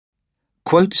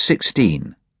Quote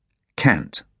 16.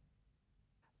 Kant.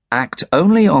 Act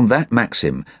only on that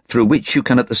maxim through which you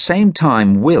can at the same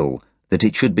time will that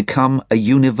it should become a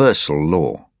universal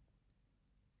law.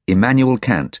 Immanuel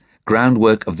Kant,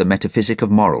 Groundwork of the Metaphysic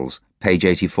of Morals, page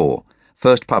 84,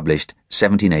 first published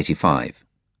 1785.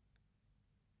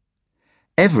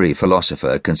 Every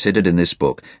philosopher considered in this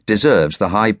book deserves the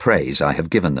high praise I have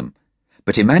given them,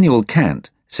 but Immanuel Kant,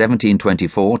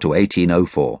 1724 to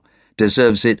 1804,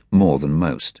 deserves it more than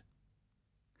most.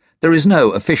 There is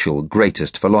no official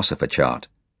greatest philosopher chart,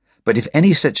 but if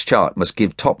any such chart must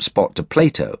give top spot to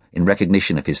Plato in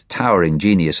recognition of his towering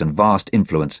genius and vast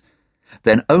influence,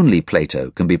 then only Plato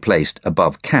can be placed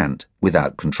above Kant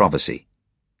without controversy.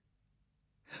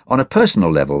 On a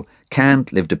personal level,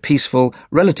 Kant lived a peaceful,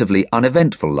 relatively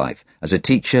uneventful life as a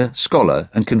teacher, scholar,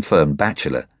 and confirmed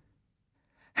bachelor.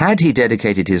 Had he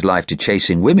dedicated his life to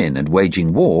chasing women and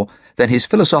waging war, then his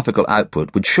philosophical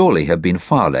output would surely have been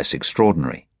far less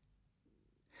extraordinary.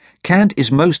 Kant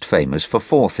is most famous for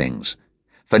four things: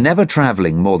 for never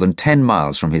travelling more than 10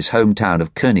 miles from his hometown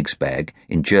of Königsberg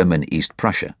in German East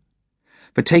Prussia,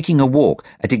 for taking a walk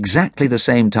at exactly the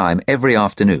same time every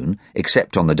afternoon,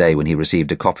 except on the day when he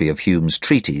received a copy of Hume's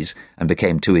treatise and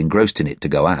became too engrossed in it to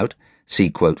go out, see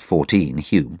quote 14,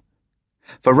 Hume,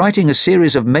 for writing a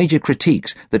series of major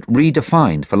critiques that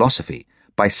redefined philosophy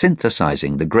by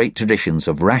synthesizing the great traditions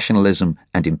of rationalism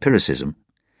and empiricism,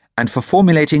 and for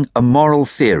formulating a moral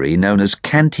theory known as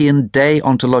Kantian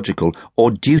deontological or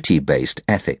duty-based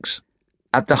ethics.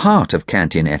 At the heart of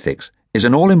Kantian ethics is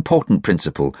an all-important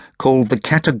principle called the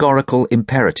categorical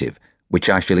imperative, which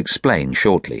I shall explain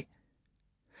shortly.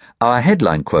 Our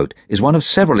headline quote is one of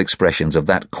several expressions of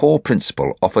that core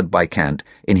principle offered by Kant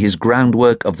in his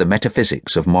Groundwork of the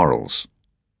Metaphysics of Morals.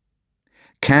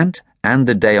 Kant and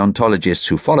the deontologists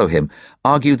who follow him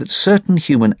argue that certain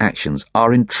human actions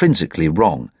are intrinsically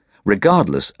wrong,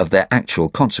 regardless of their actual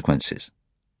consequences.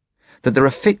 That there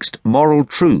are fixed moral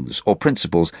truths or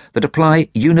principles that apply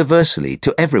universally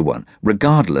to everyone,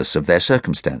 regardless of their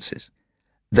circumstances.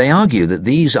 They argue that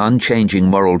these unchanging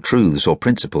moral truths or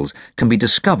principles can be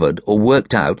discovered or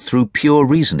worked out through pure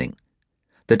reasoning.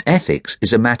 That ethics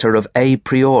is a matter of a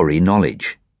priori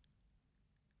knowledge.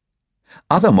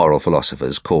 Other moral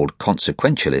philosophers, called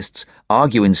consequentialists,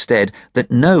 argue instead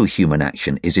that no human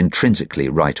action is intrinsically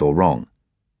right or wrong.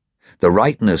 The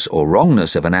rightness or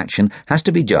wrongness of an action has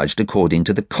to be judged according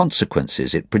to the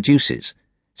consequences it produces.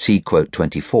 See quote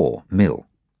 24, Mill.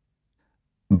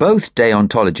 Both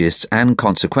deontologists and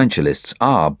consequentialists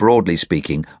are, broadly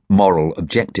speaking, moral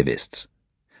objectivists.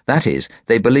 That is,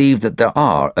 they believe that there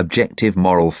are objective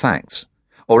moral facts,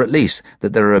 or at least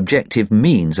that there are objective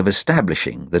means of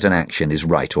establishing that an action is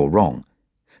right or wrong.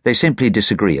 They simply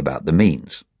disagree about the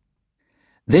means.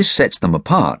 This sets them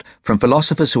apart from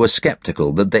philosophers who are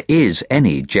skeptical that there is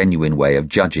any genuine way of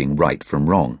judging right from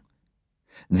wrong.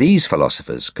 These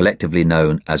philosophers, collectively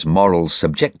known as moral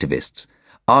subjectivists,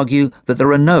 argue that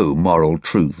there are no moral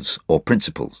truths or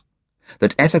principles,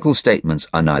 that ethical statements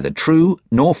are neither true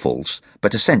nor false,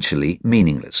 but essentially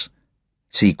meaningless.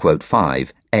 See quote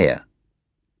 5, Ayer.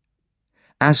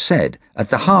 As said, at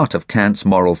the heart of Kant's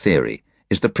moral theory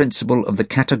is the principle of the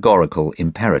categorical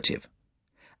imperative.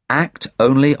 Act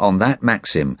only on that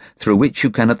maxim through which you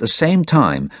can at the same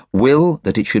time will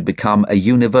that it should become a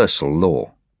universal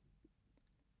law.